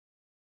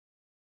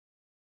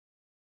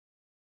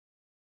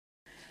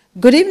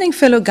Good evening,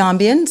 fellow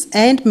Gambians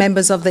and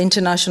members of the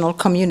international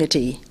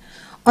community.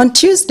 On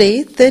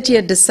Tuesday,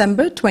 30th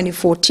December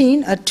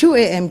 2014 at 2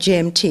 a.m.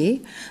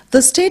 GMT,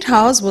 the State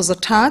House was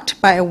attacked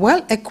by a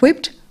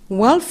well-equipped,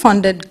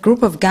 well-funded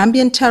group of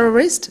Gambian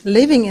terrorists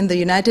living in the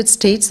United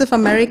States of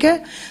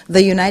America,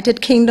 the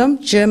United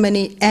Kingdom,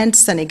 Germany, and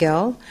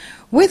Senegal,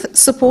 with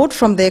support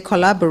from their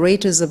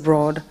collaborators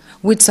abroad,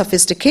 with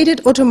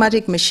sophisticated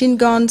automatic machine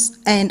guns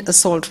and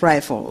assault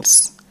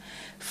rifles.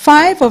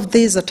 5 of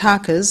these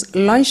attackers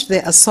launched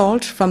their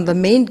assault from the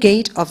main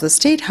gate of the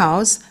State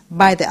House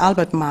by the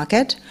Albert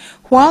Market,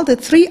 while the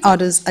 3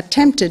 others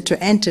attempted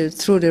to enter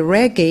through the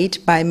rear gate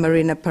by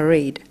Marina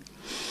Parade.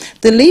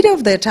 The leader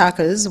of the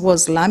attackers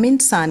was Lamin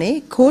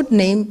Sane,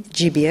 codenamed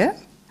Jibia,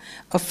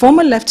 a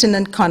former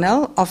lieutenant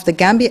colonel of the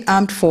Gambia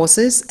Armed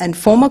Forces and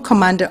former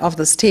commander of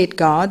the State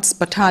Guards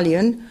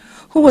Battalion,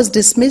 who was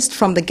dismissed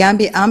from the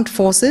Gambia Armed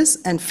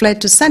Forces and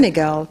fled to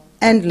Senegal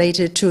and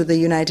later to the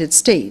United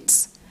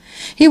States.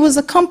 He was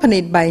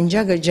accompanied by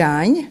Njaga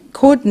Jany,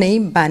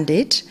 codenamed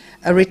Bandit,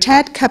 a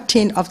retired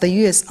captain of the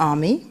U.S.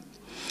 Army,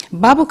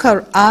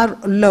 Babukar R.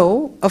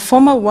 Low, a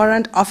former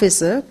warrant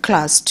officer,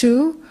 Class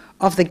 2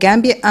 of the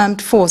Gambia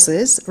Armed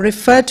Forces,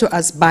 referred to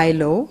as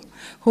Bailo,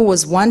 who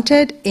was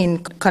wanted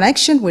in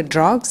connection with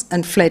drugs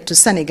and fled to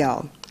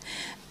Senegal,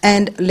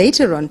 and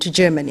later on to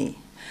Germany.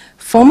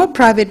 Former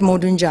Private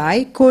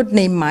Modunjai,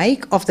 codenamed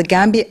Mike of the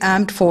Gambia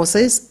Armed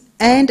Forces,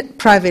 and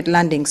Private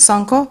Landing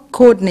Sonko,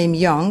 codenamed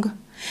Young,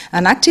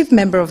 an active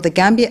member of the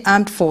Gambia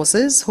Armed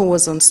Forces who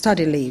was on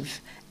study leave,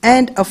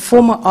 and a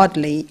former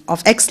orderly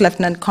of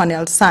ex-Lieutenant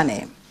Colonel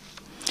Sane.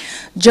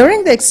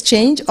 During the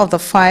exchange of the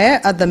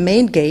fire at the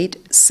main gate,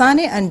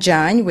 Sane and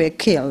Jany were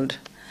killed.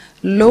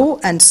 Low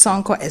and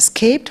Sonko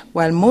escaped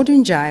while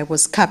Modunjai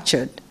was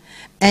captured,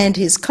 and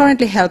he is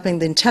currently helping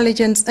the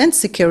intelligence and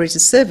security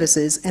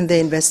services in their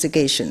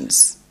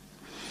investigations.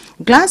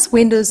 Glass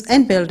windows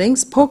and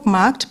buildings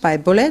pockmarked by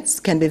bullets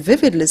can be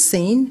vividly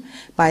seen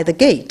by the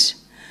gate.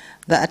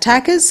 The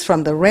attackers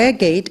from the rear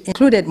gate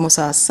included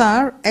Musa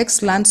Sarr,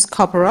 ex-Lance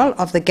Corporal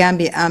of the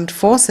Gambia Armed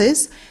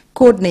Forces,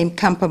 codenamed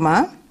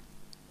Kampama,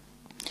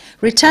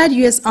 retired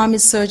U.S. Army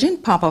Surgeon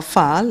Papa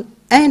Fall,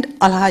 and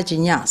Alhaji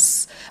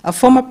Nyas, a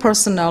former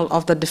personnel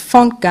of the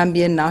defunct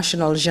Gambian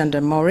National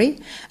Gendarmerie,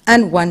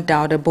 and one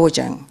Dauda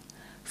Bojang.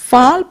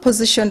 Fall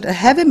positioned a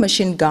heavy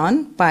machine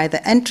gun by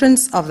the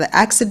entrance of the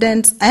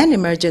Accidents and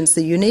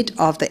Emergency Unit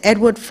of the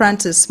Edward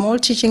Francis Small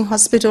Teaching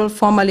Hospital,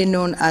 formerly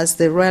known as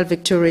the Royal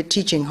Victoria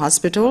Teaching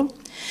Hospital,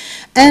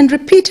 and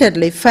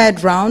repeatedly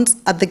fired rounds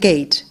at the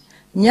gate.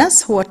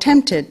 Nyas, who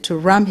attempted to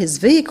ram his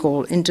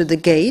vehicle into the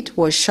gate,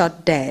 was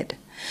shot dead.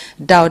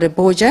 Dauda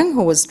Bojang,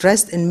 who was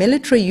dressed in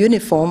military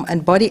uniform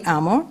and body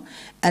armor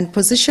and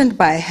positioned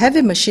by a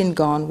heavy machine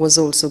gun, was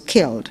also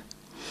killed.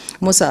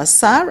 Musa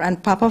Sarr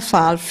and Papa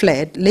Fall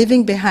fled,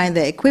 leaving behind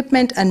their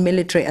equipment and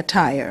military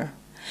attire.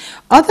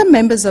 Other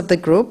members of the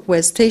group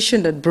were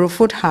stationed at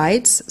Brufut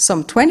Heights,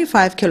 some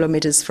 25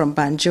 kilometers from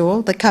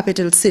Banjul, the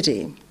capital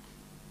city.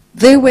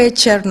 They were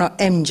Cherno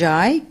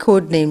Mjai,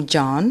 codenamed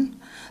John,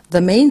 the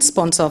main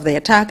sponsor of the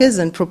attackers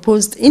and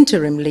proposed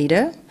interim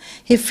leader.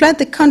 He fled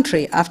the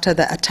country after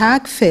the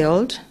attack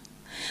failed.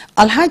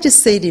 Alhaji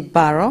Saidi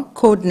Barrow,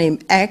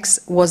 codenamed X,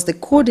 was the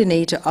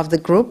coordinator of the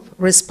group,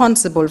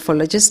 responsible for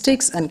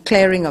logistics and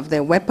clearing of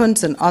their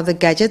weapons and other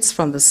gadgets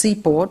from the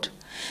seaport.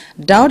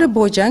 Dauda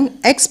Bojang,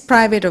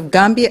 ex-private of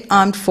Gambia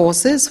Armed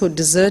Forces who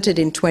deserted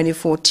in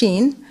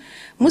 2014.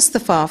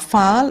 Mustafa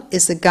Fall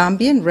is a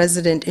Gambian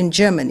resident in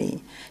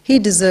Germany. He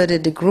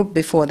deserted the group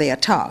before the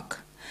attack.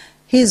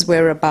 His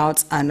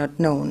whereabouts are not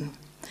known.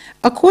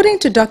 According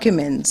to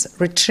documents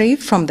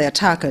retrieved from the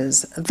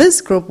attackers, this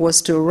group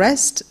was to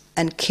arrest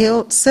and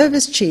kill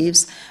service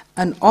chiefs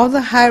and other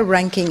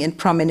high-ranking and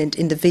prominent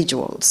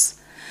individuals.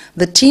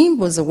 The team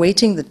was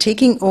awaiting the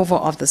taking over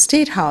of the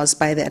State House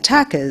by the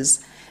attackers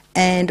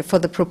and for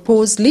the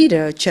proposed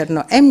leader,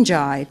 Cherno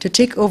Mjai, to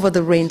take over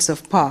the reins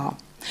of power.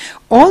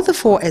 All the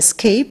 4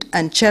 escaped,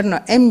 and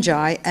Cherno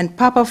Mjai and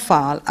Papa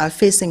Fall are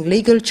facing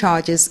legal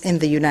charges in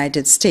the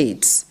United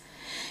States.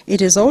 It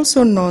is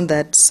also known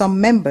that some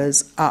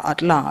members are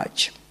at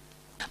large.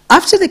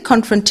 After the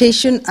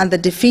confrontation and the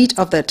defeat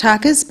of the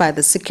attackers by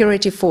the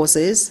security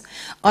forces,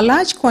 a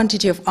large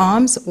quantity of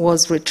arms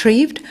was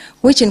retrieved,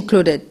 which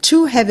included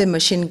 2 heavy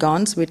machine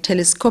guns with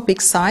telescopic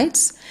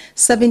sights,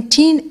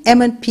 17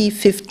 M&P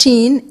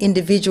 15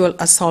 individual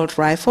assault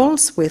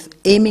rifles with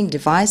aiming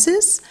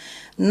devices,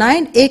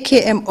 9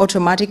 AKM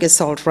automatic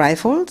assault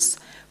rifles,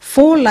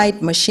 4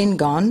 light machine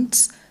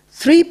guns,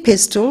 3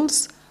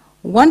 pistols,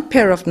 1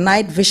 pair of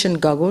night vision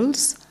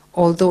goggles,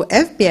 although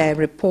FBI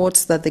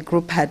reports that the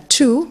group had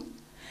 2,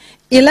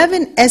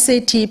 11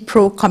 SAT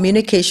Pro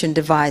communication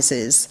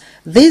devices.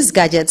 These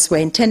gadgets were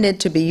intended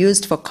to be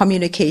used for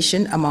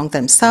communication among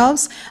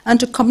themselves and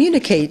to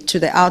communicate to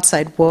the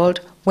outside world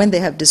when they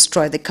have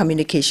destroyed the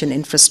communication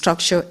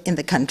infrastructure in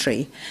the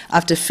country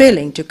after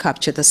failing to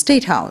capture the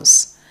State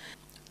House.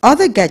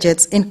 Other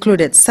gadgets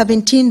included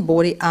 17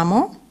 body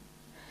armor,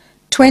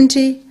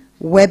 20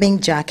 webbing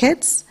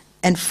jackets,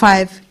 and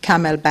 5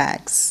 camel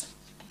bags.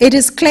 It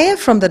is clear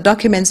from the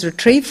documents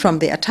retrieved from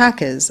the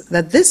attackers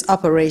that this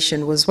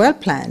operation was well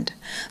planned.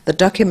 The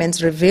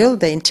documents reveal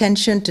the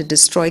intention to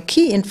destroy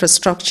key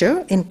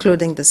infrastructure,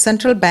 including the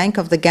Central Bank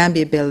of the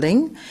Gambia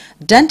building,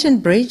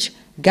 Denton Bridge,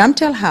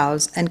 Gamtel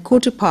House, and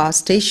Kutu Power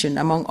Station,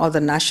 among other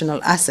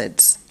national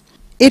assets.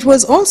 It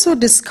was also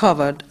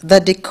discovered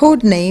that the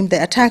code name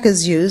the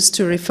attackers used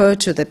to refer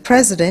to the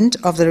President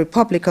of the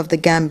Republic of the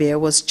Gambia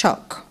was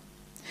Chuck.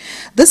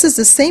 This is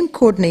the same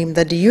code name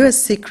that the U.S.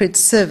 Secret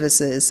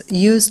Services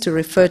used to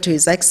refer to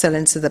His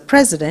Excellency the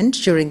President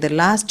during the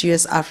last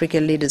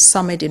U.S.-Africa Leaders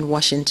Summit in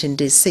Washington,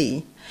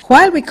 D.C.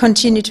 While we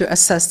continue to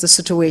assess the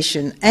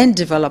situation and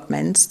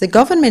developments, the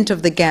government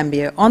of the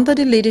Gambia, under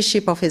the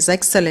leadership of His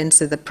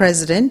Excellency the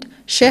President,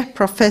 Sheikh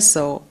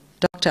Professor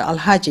Dr.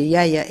 Alhaji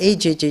Yaya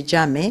AJJ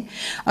Jammeh,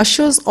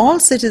 assures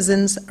all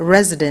citizens,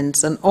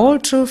 residents, and all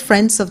true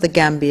friends of the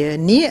Gambia,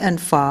 near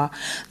and far,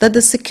 that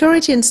the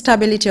security and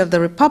stability of the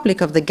Republic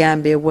of the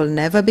Gambia will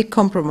never be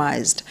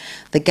compromised.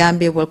 The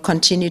Gambia will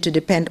continue to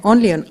depend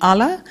only on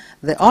Allah,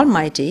 the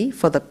Almighty,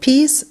 for the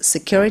peace,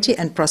 security,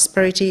 and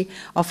prosperity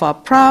of our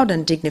proud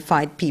and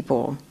dignified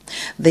people.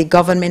 The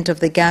government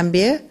of the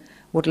Gambia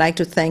would like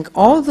to thank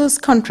all those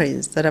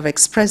countries that have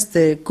expressed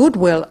their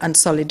goodwill and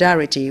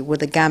solidarity with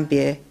the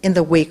Gambia in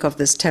the wake of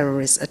this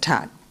terrorist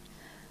attack.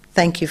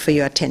 Thank you for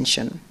your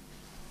attention.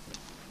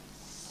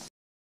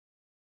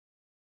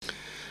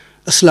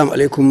 Assalamu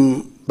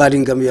alaikum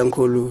badin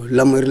Gambiankolu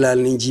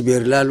lamorilal ni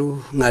jiberlalu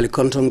ngali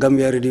konton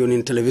Gambia radio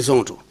ni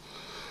television to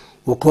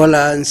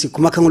wokola nsi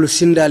kumakangolu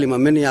sindali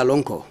mameni ya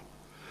lonko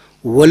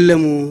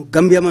wollemu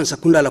Gambia man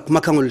sakunda la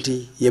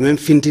kumakangolti yemen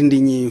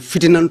fintindi ni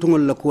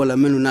fitinantungol la ko la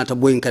menu nata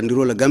boyin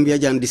kandiro la Gambia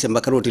jan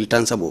December karotil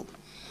tansabo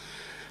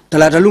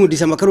talata lungu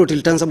December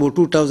karotil tansabo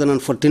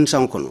 2014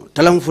 sankono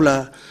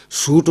talamfula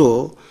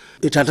suto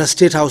itata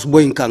State House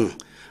boyin kang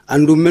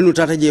andu menu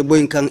tata je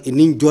boyin kang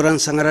inin joran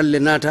sangaral le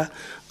nata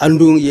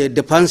andu ye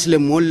dépense le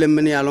molle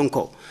men ya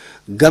lonko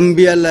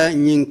Gambia la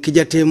nyin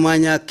kijate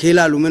manya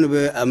kela lumenu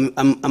be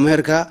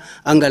America,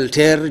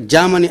 Angleterre,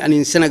 Germany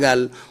and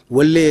Senegal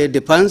wolle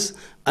dépense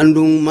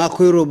andung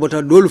makoyro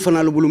bota dolu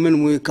fanalu bulumen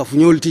muy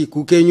kafunyolti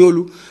ku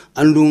kenyolu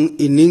andung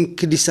inin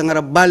kidi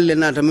sangara balle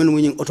nata men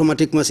muy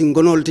automatic machine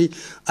gonolti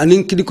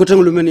anin kidi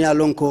kotanglu men ya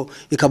lonko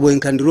ikabo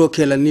enkandiro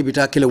kela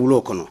nibita kele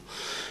wulo kono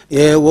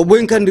wo bo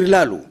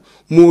enkandirlalu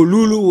mo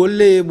lulu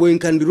wolle bo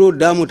enkandiro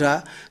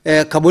damuta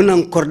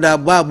kabonan korda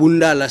ba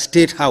bunda la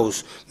State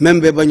House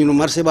membe banyunu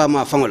marse ba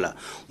ma fangola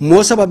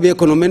mo sababu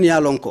ekonomen ya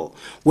lonko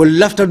wol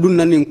lafta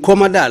dunna nin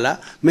komadala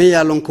me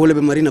ya lonko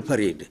lebe marina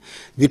parade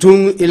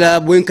bitun ila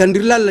bo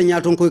enkandirla la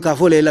nyaton ko ka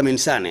fole la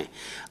mensane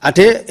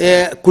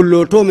ate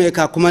kullo to me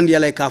ka commandi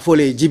ala ka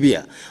fole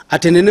jibia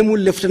ate nenemu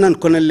lieutenant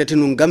colonel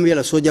letinu Gambia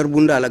la sojar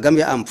bunda la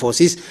Gambia Armed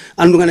Forces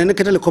andunga ne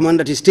ketale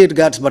commandant State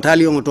Guards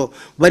battalion to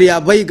bari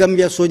ya bay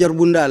Gambia sojar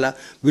bunda la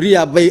biri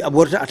ya bay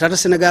aborta atata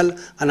Senegal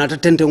anata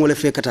tente ngole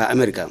fekata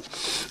America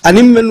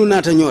anim menu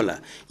nata nyola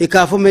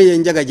ikafo me ye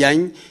njaga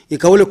jagn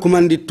ikawole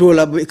commandi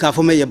tola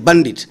ikafo me ye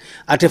bandit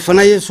ate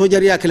fanaye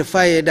sojar ya kele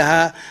faye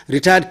daha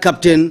retired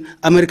captain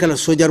America la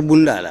sojar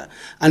bunda la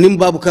anim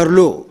Babu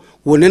Karlo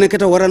wonene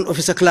keta waran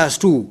officer class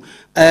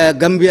 2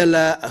 Gambia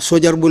la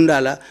sojar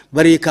bundala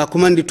bari ka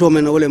commandi to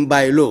men wole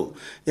mbaylo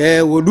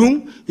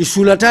wodum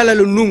isulatala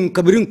le num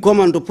kabirin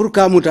commando pour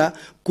kamuta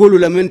kolu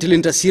la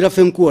mentilinta sira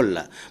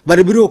fenkuolla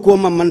bari biro ko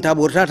mamanta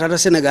bortata ta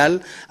Senegal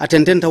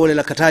atententa wole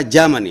la kata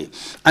Germany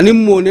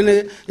anim mo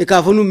nene e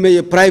ka fonu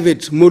meye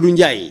private modu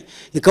njay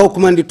e ka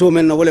commandi to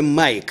men wole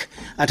Mike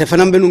ate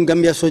fanambe num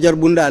Gambia sojar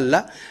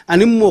bundala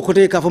anim mo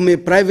kote ka fome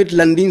private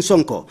landing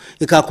sonko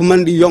e ka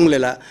commandi yongle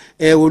la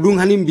wodum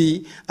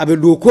hanimbi abe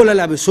do kola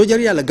la abe sojar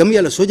ya la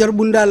Gambia la sojar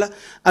bundala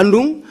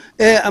andum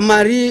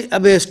amari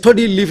abe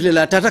study leave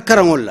la tata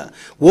karangolla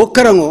wo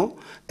karango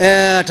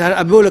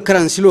abole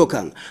karan silo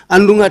kan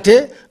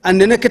andungate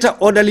andene keta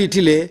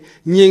odaliti le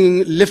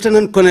nyin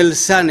lieutenant colonel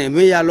Sane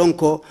me ya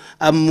lonko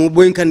am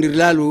boyin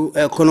kandirlalu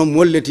kono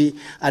molleti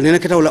andene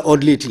keta wala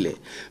odaliti le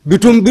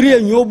bitum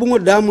biriye nyobungo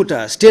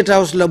damuta State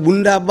House la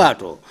bunda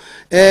bato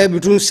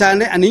bitum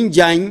Sane anin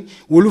jagn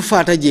wolu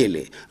fata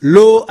jele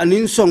lo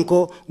anin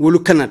sonko wolu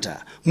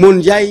kanata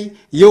mon jay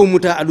yow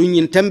muta adu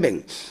nyin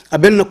tembeng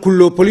abenna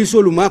kullo police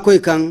lu makoy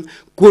kan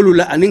kolu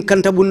la anin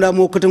kanta bunda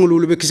mo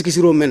katangulu be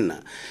kisikisiro menna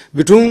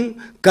bitun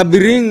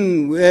kabirin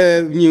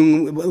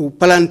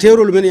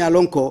palantero lu men ya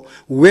lonko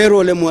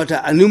wero le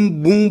mota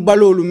anim bum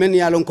balolu men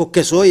ya lonko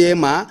keso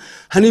yema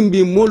hanim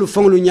bi molu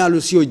fanglu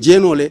nyaalu sio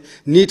jenole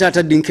ni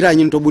tata dinkira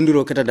nyin to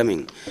bundiro keta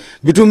damin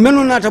bitun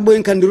menu nata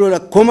boyen kandiro la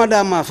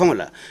komada ma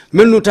fangla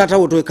menu tata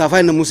woto ka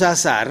fayna Musa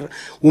Sar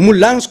wumu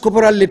lance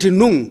corporal leti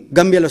nung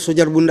Gambia la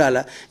sojar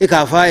bundala e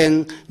ka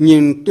fayen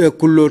nyin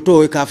kullo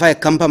to e ka fay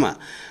kampama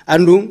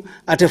andum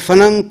ate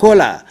fanan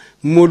kola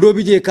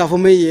modobi je ka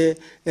fomeye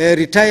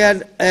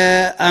retired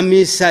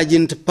army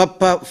sergeant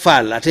Papa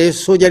Fall ate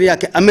sojar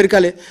yake America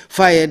le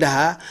faye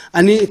daha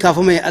ani ka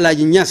fomeye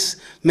Alaji Niass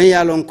me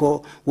yalon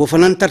ko wo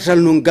fanan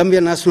tartal no Gambia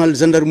National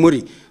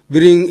Gendarmerie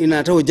biring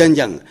ina taw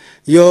janjang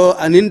yo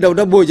anin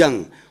Dawda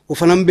Bojang o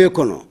fanam be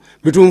kono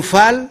bitum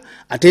fal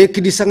ate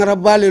kidi sangara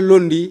bale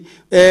londi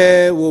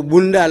wo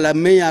bunda la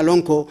meya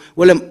lonko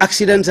wala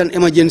accidents and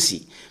emergency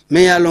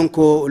meya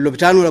lonko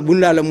lopitano la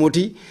bunda la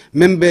moti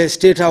membe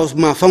state house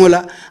ma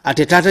famola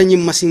ate tata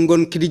nyim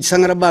masingon kidi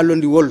sangara bale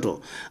londi wolto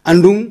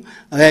andung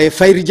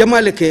fayri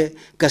jamale ke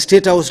ka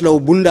state house la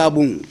bunda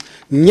bung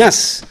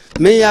nyas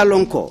meya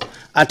lonko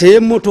ate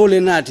moto le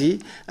nati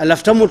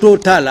alafta moto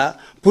tala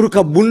pour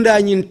ka bunda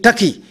nyin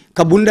taki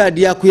ka bunda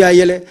dia kuya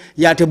yele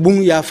ya te bung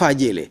ya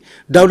fajele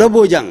dawda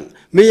bojang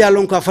me ya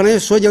lon ka fana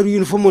sojaru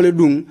uniform le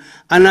dung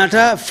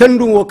anata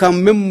fendu wo kam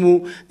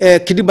memmu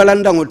kidi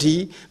balanda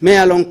ngoti me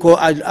ya lon ko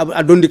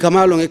adondi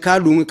kamalo nge ka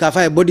dung ka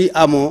fa body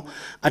amo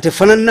ate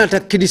fana nata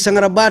kidi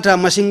sangara bata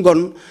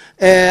masingon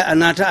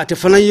anata ate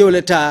fana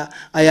yoleta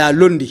aya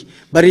londi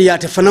bari ya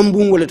te fana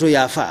mbungo le to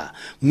ya fa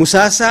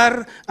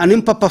musasar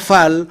anim papa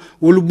fal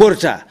wul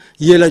borta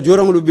yela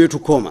jorangulu betu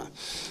koma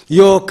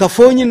yo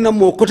kafonyin na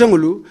mo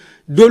kotangulu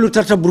dolu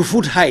tata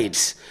Brufut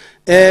Heights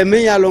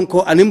me ya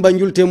lonko anim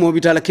banjul temo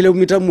bitala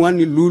kilomita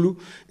muani lulu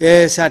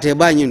sate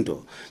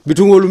banyinto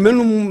bitungolu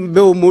menu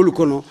bew molu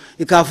kono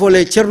ika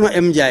fole cerno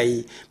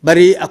mjay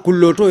bari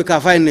akulloto ika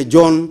fayne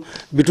John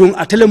bitung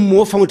atele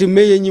mo famoti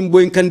meye nyimbo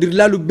en kandir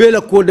lalu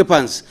bela ko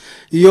dépense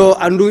yo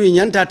andu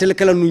nyanta tele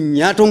kala nu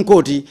nyaton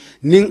koti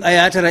ning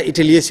ayatara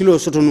italier silo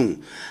sotonu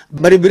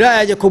bari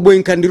biraaje ko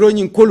boy kandiro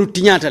nyin kolu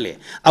tinyatale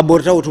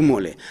aborta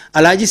otumole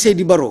alaji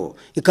Seydi Baro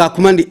ika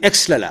kumandi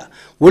exlala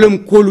wolem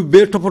kolu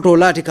be topoto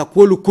lati ka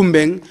kolu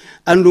kumbeng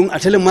andung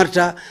atele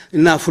marta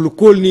na fulu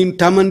kol nin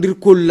tamandir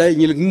kol la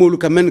nyil molu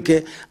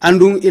kamenke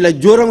andung ila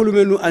joranglu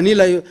menu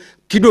anila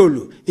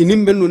kidolu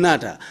inimbennu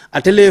nata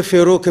atele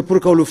fero ke pour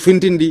kawlu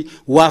fintindi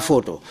wa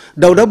photo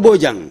dawda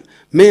bojang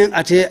me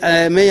ate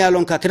me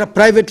yalon ka keta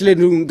private le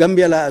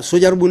Gambia la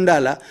sojar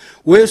bundala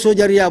we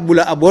sojar ya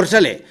bula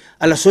abortale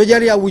ala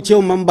sojar ya wuchew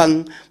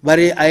mambang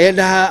bari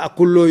ayeda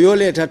akullo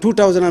yole ta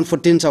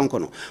 2014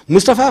 sankono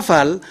Mustafa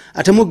Fall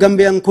ate mo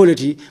Gambian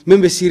quality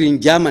membe sirin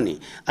Germany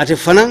ate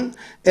fanan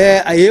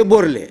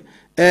ayeborle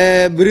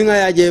biringa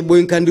yaje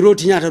boyin kandiro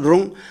tinyata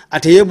drong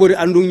ate yebori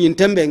andung nyin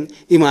tembeng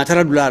ima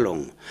tara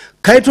dulalong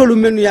kaytolu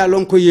menu ya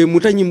lon ko ye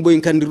mutanyim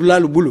boyin kandiru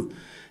lalu bulu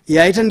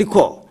ya itandi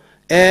ko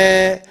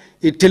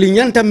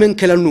itelinyanta men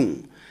kelanung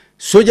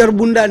sojar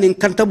bunda nin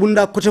kanta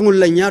bunda kotengol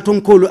la nyaton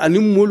kolu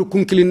anim molu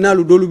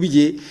kunkilinalu dolu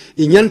bije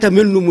i nyanta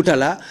men nu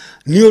mutala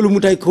niolu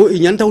mutay ko i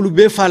nyanta lu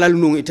be falal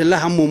nu itella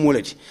hammo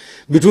molati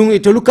bitung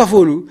itelu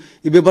kafolu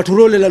ibe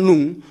baturole la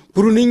nung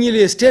pour ni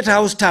nyile state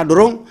house ta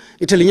dorong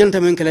iteli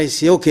nyanta men kala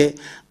si okay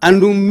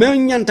andu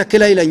men nyanta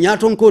kala ila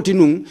nyaton koti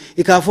nung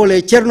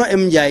ikafole cerno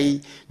mjay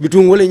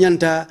bitung wole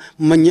nyanta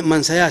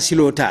mansaya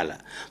silo tala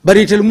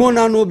bari tel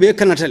monano be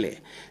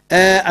kanatale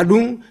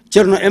adung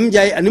cerno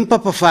mjay anim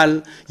papa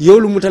fal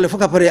yolu mutale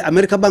foka pare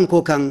America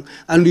banko kan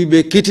andu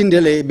be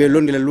kitindele be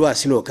londile loi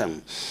silo kan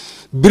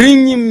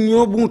bringim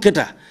nyobu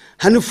keta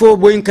hanfo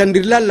boyin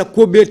kandirla la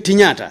ko be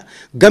tinyata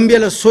Gambia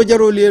la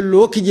sojaro le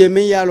lokije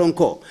men yalon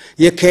ko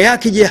ye kaya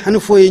kije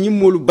hanfo ye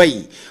nyimolu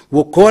bay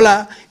wo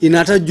kola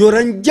inata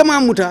joran jama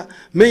muta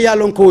men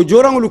yalon ko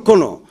jorangulu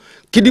kono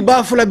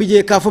kidiba fula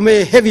bije ka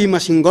fome heavy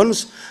machine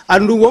guns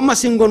andu wo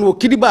machine gun wo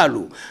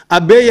kidibalu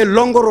abeye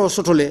longoro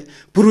sotole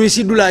pour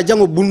isi dula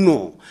jango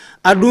bunno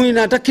adu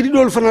inata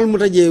kididol fanal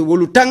mutaje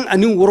wolu tang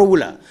ani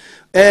worowula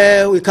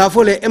ka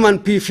fole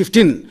MNP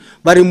 15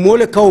 bari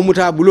mole kaw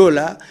muta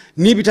bulola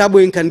ni bitabo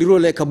en kandiro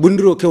le ka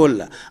bundiro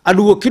kewolla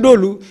adu wo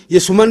kidolu ye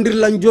sumandir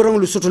lan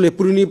joranglu sotole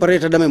pour ni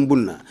pareta damem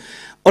bunna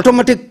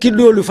automatic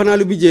kidolu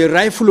fanalu bije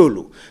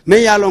riflolu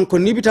me yalon ko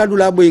nibita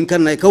dula boyin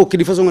kanay kaw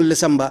kidi façon le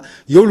samba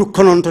yowlu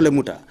kononto le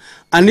muta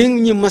aning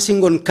ñi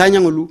masingon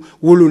kanyangolu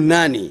wolu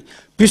nani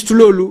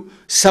pistololu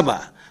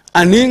saba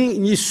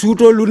aning ñi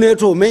sutolu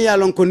neto me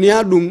yalon ko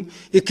niadum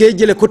e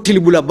kejele ko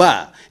tilibula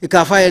ba e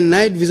ka faye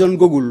night vision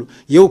gogul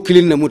yow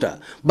kilin na muta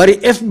bari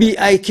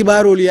FBI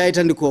kibarol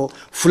yaytandi ko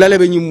fulale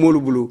be ñi molu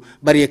bulu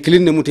bari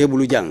kilin na muta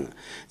bulu jang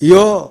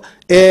yo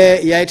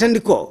yaytandi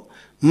ko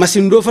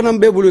machine do fanam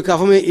be bulu ka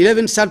fame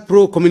 11 sat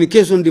pro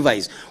communication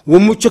device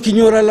womu choki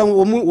nyora la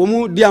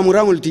womu diamu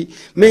rangolti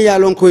me ya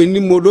lon ko ni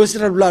modo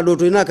sita dula do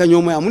to ina ka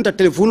nyoma amunta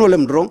telephone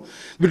lem dron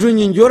bitu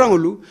nyi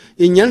njorangolu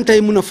e nyanta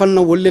e muna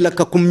fanna wolle la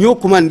ka kum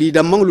nyokumandi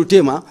da manglu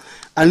tema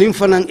anim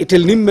fanan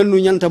etel nim mennu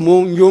nyanta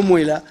mo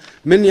nyomoyla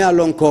men ya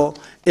lon ko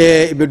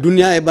be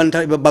dunya e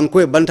banta be banko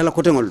e banta la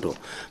kote ngolto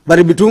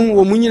bari bitung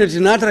wo munyinati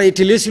natara e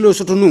telesilo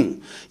sotonu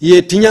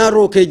ye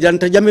tinyaro ke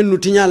janta jamen nu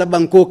tinyala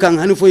banko kan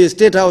hani fo ye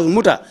state house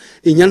muta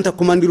e nyanta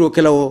komandiro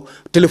kelawo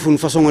telephone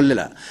façon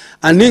lela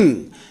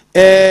aning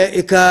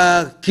e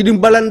ka kidim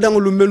balandang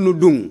lu melnu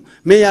dung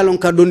me yalon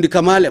ka dondi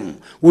kamalem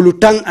wulu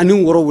tang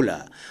aning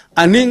worowula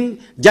aning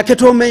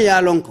jaketo me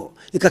yalon ko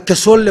ika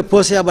kesol le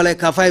pose ya balay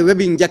ka fay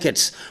webbing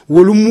jackets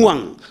wolu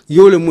muang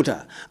yole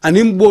muta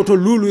anim boto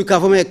lulu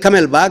ka fame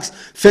camel bags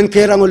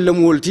fenkerangol le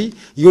molti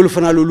yolu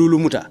fana lulu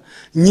muta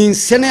nyin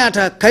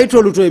seneata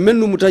kaytolu to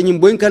mennu muta nyim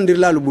boyn kandir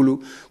lalu bulu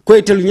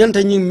koy tel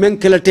nyanta nyim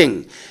menkela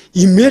teng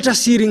i meta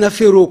siri nga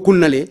fero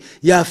kunnale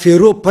ya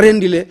fero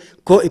parendile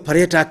ko i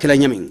pareta kala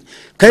nyamin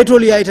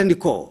kaytolu ya itandi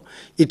ko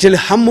itel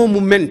hammo mu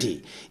menti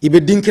ibe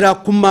dinkira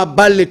kumma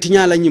balle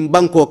tinyala nyim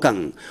banko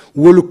kan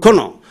wolu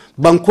kono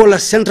banko la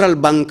Central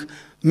Bank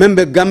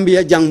membe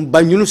Gambia jang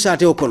banyunu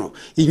sate o kono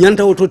i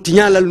nyanta woto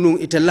tinyalal nu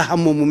itel la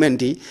hammo mu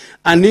menti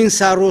anin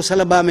saro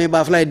salaba me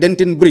ba fly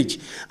Denton Bridge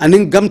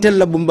anin gamtel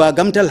la bumba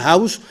gamtel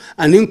house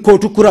anin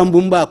kotu kuram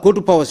bumba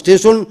kotu power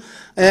station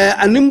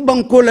anin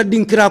banko la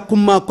dinkira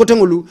kumma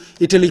kotengolu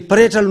itel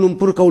paretal num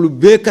pour kawlu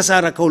be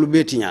kasara kawlu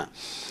be tinya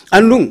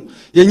andung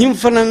ye nyim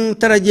fanan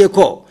taraje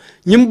ko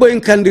nyimbo en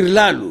kandir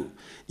lalu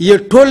ye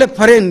tole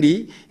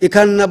parendi e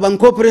kan na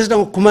banko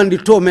president kumandi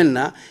to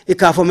menna e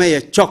ka fama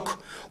ye chok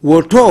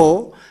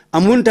woto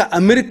amunta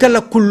America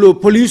la kullo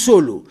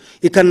polisolu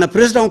e kan na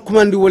president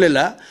kumandi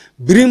wolela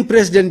birim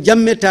president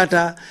jamme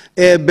tata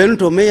e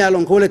bento me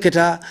yalon ko le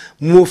keta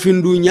mo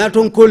findu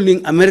nyaton kol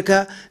ning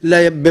America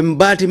la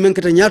bembati men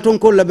keta nyaton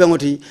kol la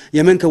bengoti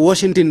yemen ka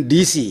Washington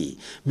DC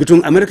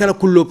bitun America la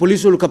kullo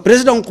polisolu ka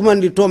president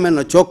kumandi to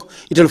menna chok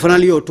itel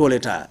fanali yo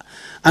toleta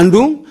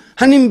andum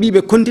hanim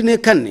bibe continue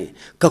kanne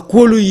ka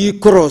kolu yi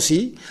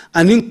korosi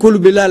anin kolu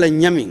belala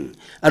nyamin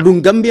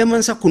adun Gambia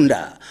man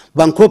sakunda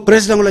banko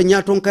president la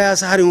nyaton kaya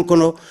sahari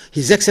kono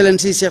His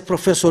Excellency Sheikh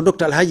Professor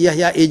Dr. Alhaji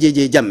Yahya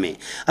AJJ Jammeh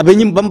abe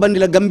nyim bambandi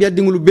la Gambia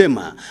dingulu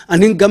bema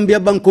anin Gambia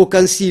banko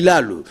kan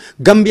silalu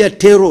Gambia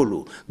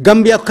terolu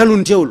Gambia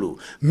kanuntewlu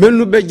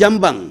mennu be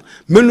jambang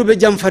mennu be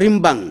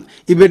jamfarimbang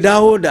ibe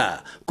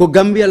dawoda ko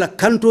Gambia la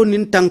kanto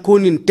nin tanko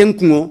nin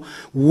tenkugo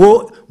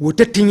wo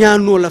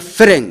tettiñano la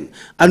fereng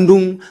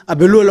andum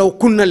abe lola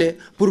kunnale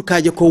pour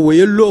kaje ko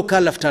woyello ka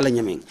laftala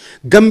nyamin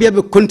Gambia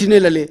be continue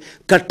lale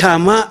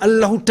katama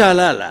Allahu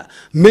taala la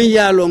men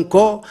yalon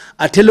ko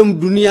atelum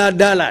dunia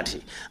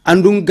dalati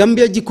andum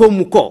Gambia jiko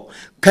muko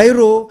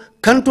Cairo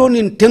kanto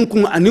nin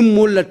tenkugo anim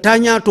molla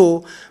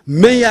tañato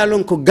men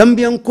yalon ko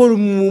Gambian ko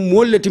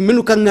molleti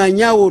menu kanga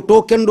nyaawo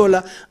to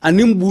kendola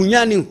anim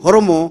buñani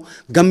horomo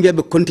Gambia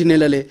be continue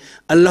lale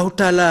Allahu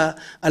taala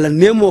ala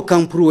nemo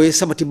kan pour way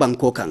sabati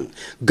banko kan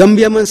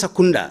Gambia man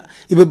sakunda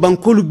ibe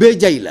bankolu be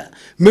jayla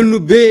menu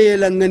be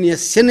la ngani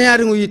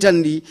senayari ngo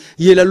yitandi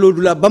yela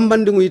lodula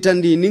bambande ngo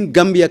yitandi nin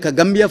Gambia ka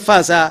Gambia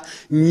fasa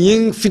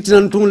nyin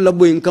fitnantun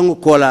labo en kango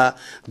kola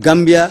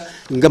Gambia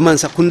ngaman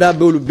sakunda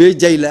be be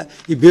jayla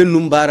ibe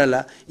numbara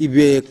la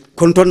ibe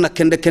kontonna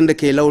kende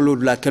ke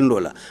lawlodula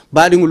kendola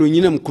baadi ngulu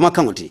nyinem kuma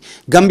kangoti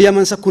Gambia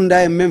man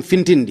sakunda e mem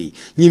fintindi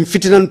nyim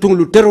fitnantun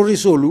lu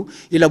terrorisolu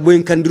ila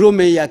boyen kandiro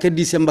me ya ke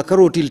December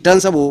karotil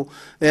tansabo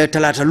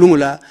talata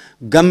lungula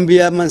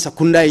Gambia man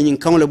sakunda e nyin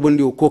kangola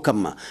bondi o ko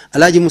kamma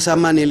Alhaji Musa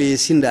Mane le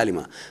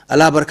sindalima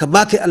ala barka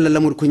bake Allah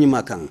lamur ko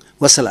nyima kan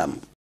wassalam.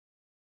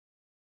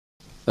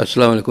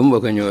 Assalamu alaikum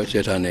mbokk ñu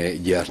sétane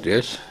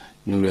GRTS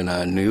ñu ngi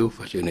leena nuyu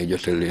fasiyene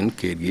jotal leen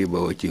kayit gi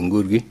bawo ci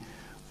nguur gi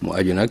mu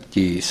aju nak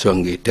ci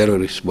songi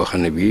terroriste bo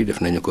xamne bi def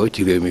nañu ko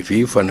ci réew mi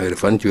fi fanweeri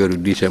fan ci wéru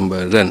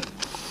décembre ren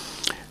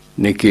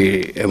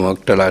niki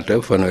emok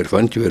talata fanweeri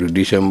fan ci wéru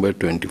décembre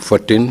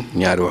 2014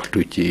 ñaari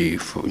waxtu ci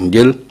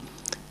njël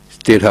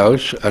State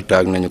House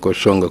attaque nañu ko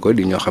songa ko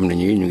di ñoo xamne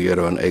ñi ñu ngi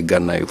yoron ay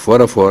gannaay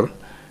fora for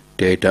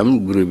te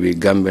itam groupe bi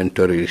Gambian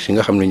terroriste yi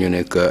nga xamne ñu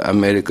nek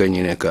America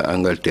ñu nek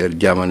Angleterre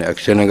Germany ak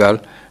Sénégal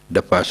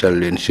dépassal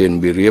leen seen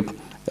biir yépp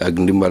ak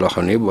ndimbal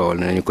xamne bawal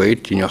nañu ko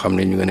it ci ñoo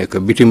xamne ñu nek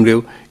bitim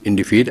réew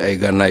indi fi ay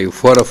gannaay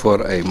fora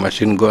for ay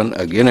machine gun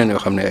ak yeneen yoo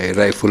xamne ay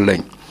rifle lañ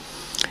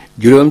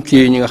juroom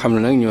ci ñi nga xamne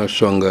nak ñoo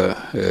songa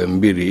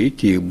mbir yi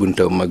ci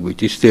bunta mag bi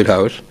ci State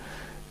House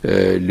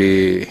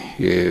di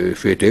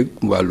fété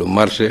walu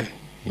marché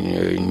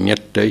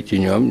ñett ci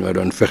ñoom ñoo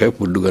doon fexé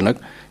pour dugg nak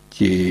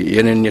ci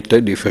yeneen ñett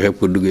di fexé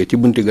pour duggé ci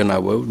bunti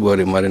gannaaw ba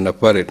boori Marina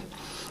Parade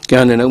ki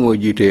nga xam ne nag moo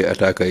jiite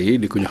attaque yi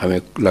di ko ñu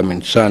xamee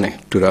Lamine Sané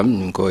turam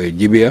ñu ngi ko woowee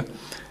Jibia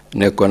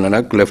nekkoon na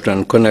nag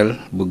lieutenant colonel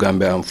bu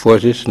Gambia Armed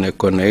Forces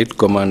nekkoon na it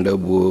commandeur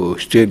bu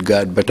State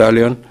Guard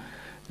Battalion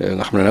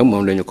nga xam ne nag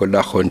moom dañu ko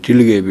dàqoon ci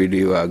liggéey bi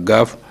di waa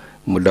gaaf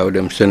mu daw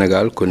dem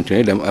Sénégal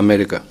continuer dem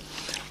Amérique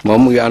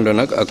moom mu ngi àndoon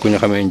nag ak ku ñu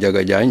xamee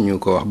Njaga Jaañ ñu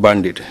ko wax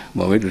bandit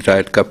moom it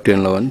retired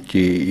captain la woon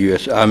ci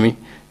US Army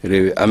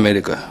réewi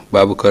Amérique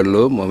Baboucar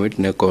Lo moom it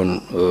nekkoon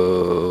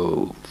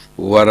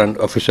warrant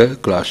officer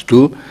class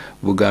 2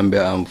 bu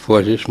Gambia Armed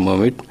Forces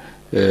moom it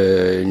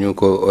ñu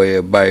ko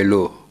ooyee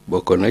Baylo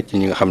bokkoon na ci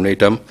ñi nga xam ne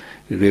itam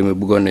réew mi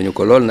bëggoon nañu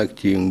ko lool nag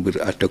ci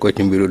mbir atte ko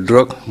ci mbiru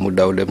drogue mu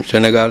daw dem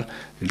Sénégal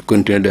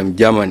continuer dem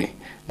Germany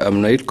am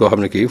na it koo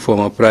xam ne kii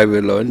former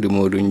private la woon di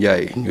Modou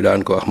Ndiaye ñu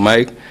daan ko wax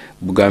Mike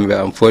bu Gambia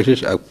Armed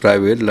Forces ak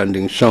private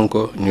Landing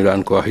Sonko ñu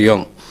daan ko wax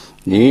Young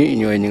ñii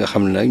ñooy ñi nga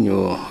xam ne nag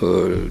ñoo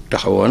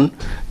taxawoon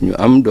ñu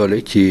am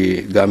doole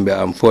ci Gambia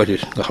Armed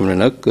Forces nga xam ne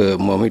nag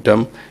moom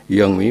itam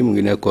Young mi mu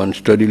ngi nekkoon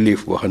study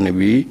leave boo xam ne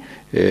bii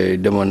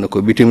demoon na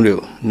ko bitim réew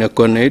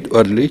nekkoon na it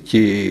orli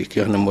ci ki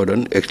nga xam ne moo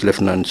doon ex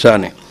lieutenant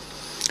Sané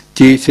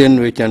ci seen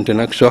weccante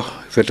nag sox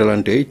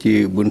fetalante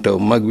ci buntaw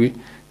mag bi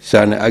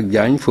Sané ak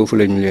Jaañ foofu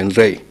la ñu leen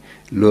rey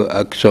Lo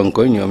ak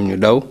Sonko ñoom ñu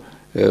daw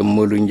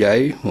Modou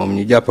Ndiaye moom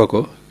ñu jàppa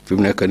ko fi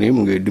mu nekk nii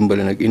mu ngi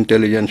dimbale nag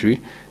intelligence bi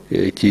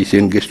ci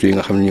seen gëstu yi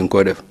nga xam ne ñu ngi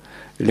koo def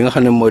li nga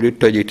xam ne moo di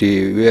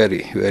tojiti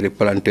weeri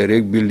palanteer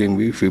yeeg building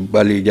bi fi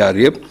bal yi jaar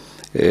yëpp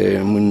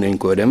mun nañ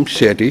koo dem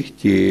seeti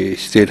ci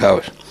State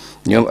House.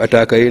 ñoom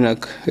attaques yi nag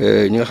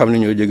ñi nga xam ne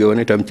ñoo jóge woon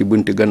itam ci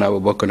bunti gannaaw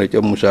ba bokk na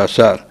ca Moussa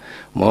Sarr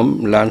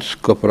moom Lance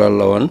Corporal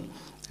la woon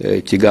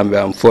ci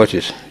Gambia Armed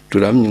Forces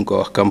turam ñu ngi ko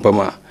wax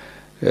campement.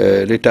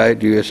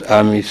 Retired US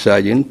Army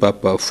Sergeant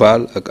Papa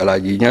Fall ak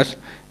Alaaji Ñas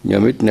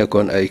ñoom it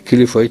nekkoon ay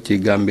kilifa ci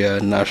Gambia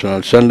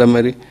National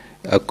Gendarmerie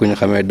ak ku ñu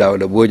xamee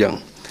Daouda Bojang.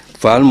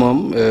 Fall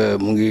moom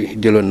mu ngi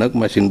jëloon nag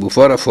machine bu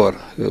fort a fort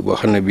boo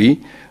xam ne bii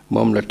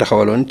moom la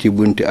taxawaloon ci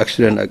bunti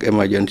accident ak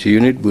emergency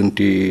unit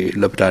bunti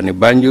lopitaani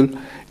Banjul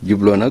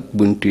jubloo nag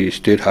bunti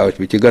State House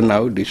bi ci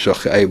gannaaw di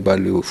soxi ay bal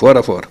yu fort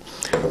a fort.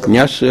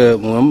 Ñas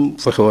moom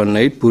fexe woon na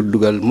it pour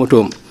dugal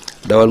motoom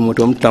dawal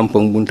motoom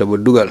tampon bunta ba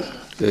dugal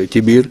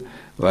ci biir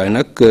waaye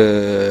nag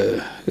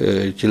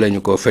ci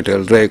lañu ko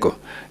fetel rey ko.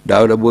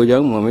 Daouda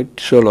Bojang moom it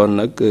soloon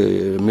nag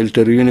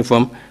military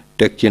uniform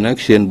teg ci nag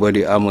seen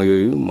body armor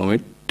yooyu moom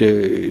it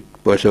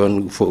posé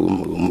woon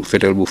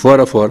fetel bu fort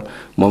a fort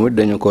moom it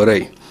dañu ko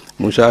rey.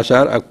 Moussa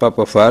Sarr ak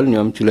Papa Fall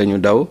ñoom ci la ñu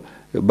daw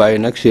bàyyi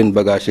nag seen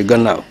bagage ci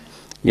gannaaw.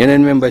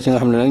 ñeneen membres yi nga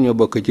xam ne nag ñoo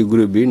bokk ci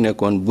groupe bi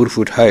nekkoon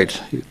Burfoot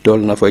Heights toll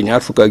na fa 20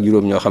 ak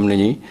juróom ñoo xam ne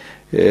ñi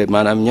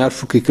maanaam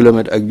 20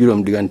 kilomètres ak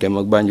juróom digganteem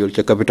ak Banjul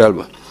ca capital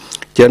ba.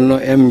 Thierno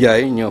M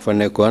Ndiaye ñoo fa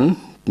nekkoon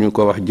ñu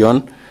ko wax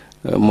John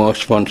moo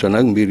sponsor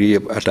nag mbir yi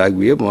yëpp attaque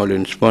bi yëpp moo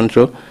leen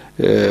sponsor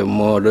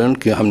moo doon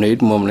ki nga xam ne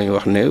it moom lañu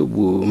wax ne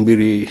bu mbir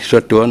yi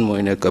sotti woon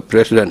mooy nekk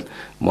président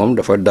moom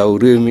dafa daw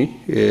réew mi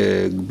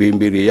bi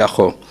mbir yi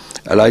yàqoo.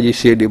 Alaaji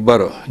Seydi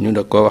Baro ñu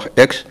da ko wax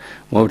ex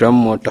moom itam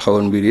moo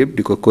taxawoon mbir yëpp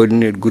di ko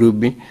coordonner groupe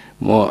bi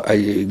moo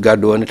ay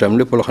gàddu woon itam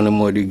lépp loo xam ne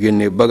moo di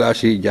génnee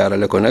bagage yi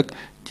jaarale ko nag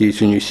ci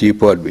suñu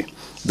seaport bi.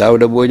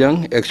 Daouda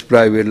Bojang ex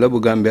private la bu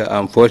Gambia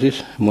Armed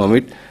Forces moom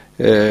it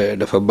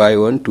dafa bàyyi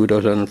woon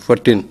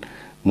 2014.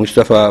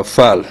 Moustapha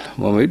Fall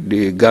moom it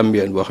di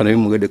Gambien boo xam ne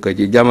mu nga dëkk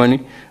ci Jamani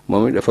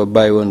moom it dafa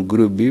bàyyi woon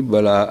groupe bi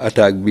balaa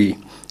attaque bi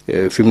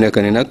fi mu nekk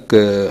ni nag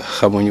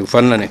xamuñu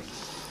fan la ne.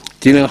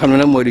 ci li nga xam ne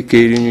nag moo di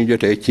kayit yi ñu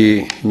jotee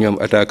ci ñoom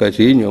attaquants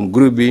yi ñoom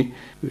groupe bi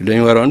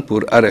dañu waroon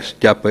pour arrest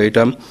jàpp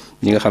itam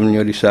ñi nga xam ne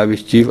ñoo di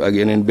service chief ak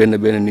yeneen benn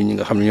nit ñi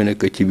nga xam ne ñoo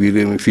nekk ci biir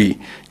réew mi fii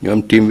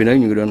ñoom team bi nag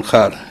ñu ngi doon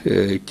xaar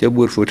ca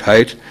Burfoot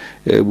Heights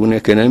bu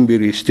nekkee na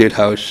mbir yi State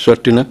House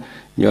sotti na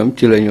ñoom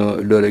ci la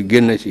ñu door a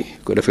génn si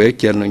ko defee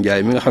Thierno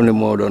Ndiaye mi nga xam ne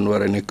moo doon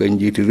war a nekk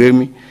njiiti réew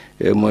mi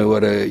mooy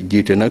war a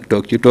jiite nag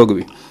toog ci toog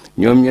bi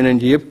ñoom ñeneen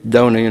ci yëpp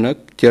daw nañu nag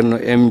Thierno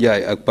M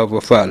Ndiaye ak Papa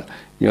Fall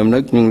ñoom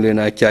nag ñu ngi leen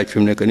a caaj fi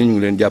mu nekk ni ñu ngi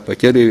leen jàpp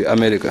ca réewi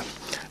Amérique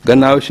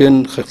gannaaw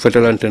seen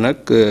fetalante nag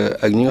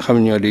ak ñi nga xam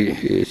ne ñoo di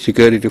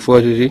security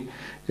forces yi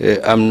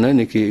am na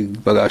ni ki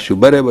bagage yu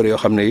bare yoo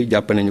xam ne yi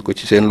jàpp nañu ko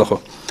ci seen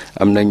loxo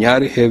am na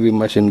ñaari heavy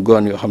machine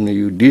gun yoo xam ne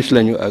yu diis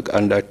lañu ak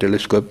ànd ak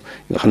télescope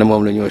yoo xam ne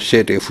moom la ñoo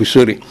seetee fu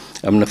sori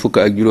am na fukk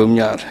ak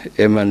juróom-ñaar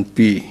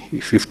M&P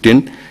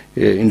 15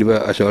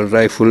 individual assault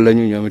rifle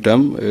lañu ñoom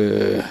itam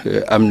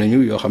am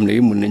nañu yoo xam ne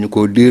yi mën nañu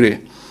koo diiree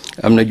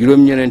am na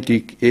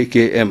juróom-ñeneenti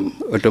AKM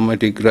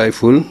automatic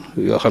rifle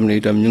yoo xam ne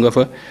itam ñu nga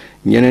fa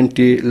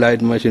ñeneenti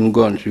light machine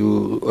guns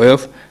yu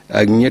oyof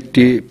ak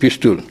ñetti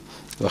pistol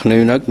wax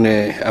nañu nag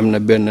ne am na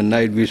benn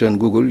night vision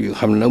Google yu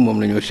xam ne nag moom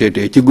la ñoo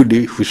seetee ci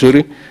guddi fu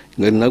sori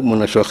nga nag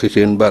mën a soxi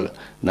seen bal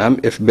naam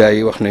FBI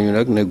yi wax nañu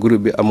nag ne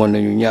groupe bi amoon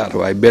nañu ñaar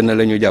waaye benn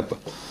la ñu jàpp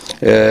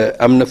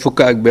am na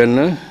fukk ak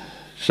benn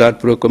SAT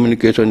Pro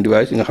communication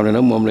device yi nga xam ne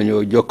nag moom la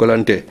ñoo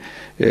jokkalante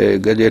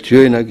gadgets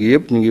yooyu nag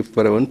yëpp ñu ngi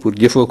pare woon pour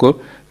jëfoo ko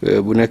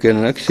bu nekkee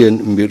ne nag seen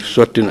mbir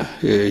sotti na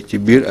ci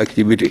biir ak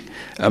ci biti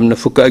am na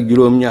fukk ak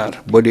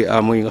juróom-ñaar body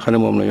armor yi nga xam ne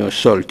moom la ñoo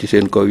sol ci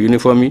seen kaw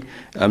uniforme yi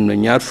am na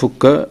ñaar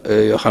fukka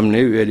yoo xam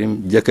ne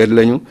wedding jacket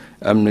lañu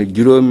am na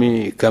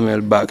juróomi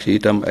camel bags yi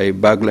itam ay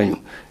bag lañu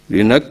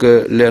lii nag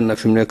leer na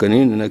fi mu nekk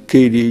nii ne nag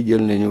kayit yi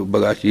jël nañu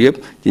bagage yi yëpp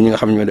ci ñi nga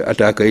xam ne ñoo di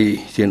attaque yi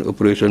seen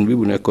opération bi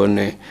bu nekkoon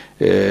ne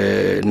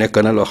nekk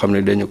na loo xam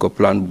ne dañu ko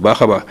plan bu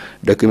baax a baax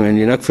document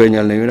yi nag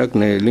feeñal nañu nag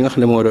ne li nga xam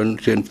ne moo doon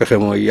seen pexe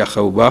mooy yàq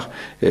bu baax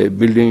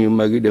building yu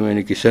mag yi demee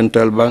ni ki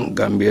Central Bank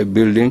Gambia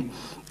Building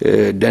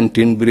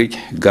Denton Bridge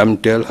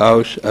Gamtel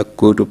House ak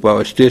Kotu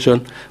Power Station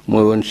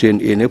mooy woon seen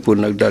yéene pour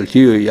nag daal ci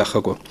yooyu yàq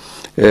ko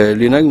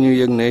li nag ñu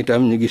yëg ne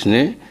itam ñu gis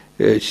ne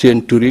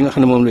seen tur yi nga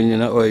xam ne moom lañu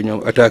leen a ooye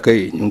ñoom attaques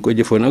yi ñu ngi ko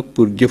jëfoo nag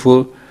pour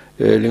jëfoo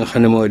li nga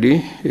xam ne moo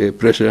di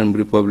président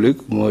république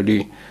moo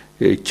di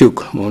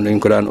Cuk moom lañ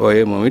ko daan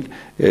ooye moom it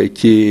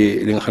ci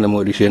li nga xam ne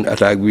moo di seen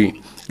attaque bi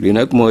lii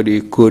nag moo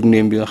di code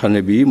name bi nga xam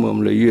ne bii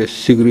moom la US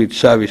Secret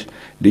Service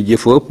di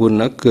jëfoo pour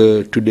nag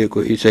tuddee ko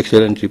His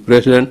Excellency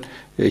Président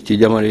ci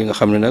jamono yi nga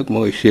xam ne nag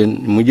mooy seen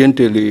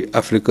mujjanteeli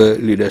Africa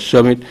Leaders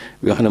Summit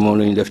bi nga xam ne moom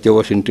la ñu def ca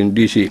Washington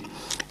DC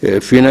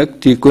fii nag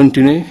ci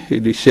continuer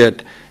di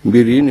seet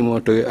mbir yi ni moo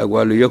toogee ak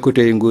wàllu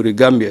yokkute yi nguuri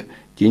Gambia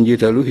ci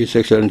njiitalu His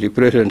Excellency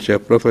Président Cheikh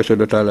Professeur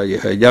Dr.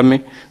 Yahya Jammeh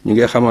ñu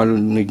ngi xamal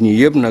nit ñi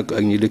yëpp nag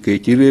ak ñi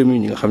dëkkee ci réew mi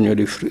ñi nga xam ñoo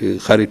di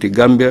xariti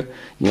Gambia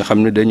ñi nga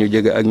xam ne dañu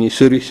jege ak ñi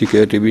sori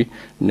sécurité bi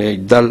ne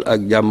dal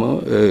ak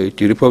jàmm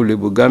ci république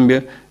bu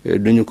Gambia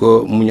duñu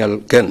ko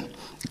muñal kenn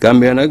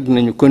Gambia nag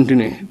dinañu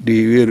continuer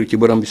di wéeru ci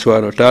borom bi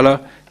subhanahu wa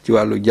taala ci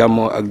wàllu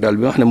jàmmoo ak dal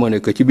bi nga xam ne moo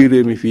nekk ci biir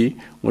réew mi fii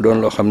mu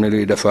doon loo xam ne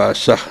lii dafa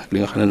sax li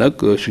nga xam ne nag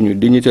suñu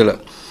dignité la.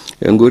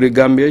 nguuri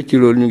Gambie ci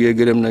loolu ñu ngi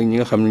gërëm nag ñi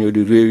nga xam ne ñoo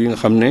di réew yi nga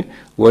xam ne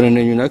wane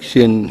nañu nag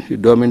seen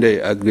doomi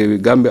ndey ak réewi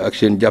Gambie ak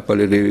seen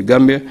jàppale réewi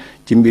Gambie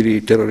ci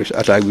mbiri terroriste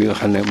attaque bi nga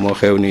xam ne moo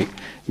xew ni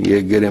ñu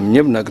ngi gërëm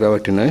ñëpp nag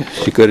rawatina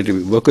sécurité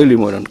bi bokk li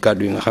moo doon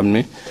kàddu yi nga xam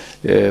ne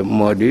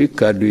moo di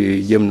kàddu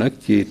yi jëm nag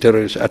ci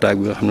terroriste attaque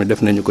bi nga xam ne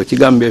def nañu ko ci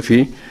Gambie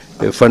fii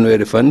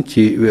fanweeri fan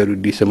ci weeru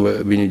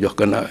décembre bi ñu jox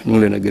gannaaw ñu ngi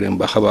leen a gërëm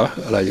baax a baax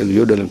alaaji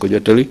Aliou da leen ko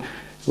jottali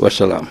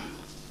wasalaam.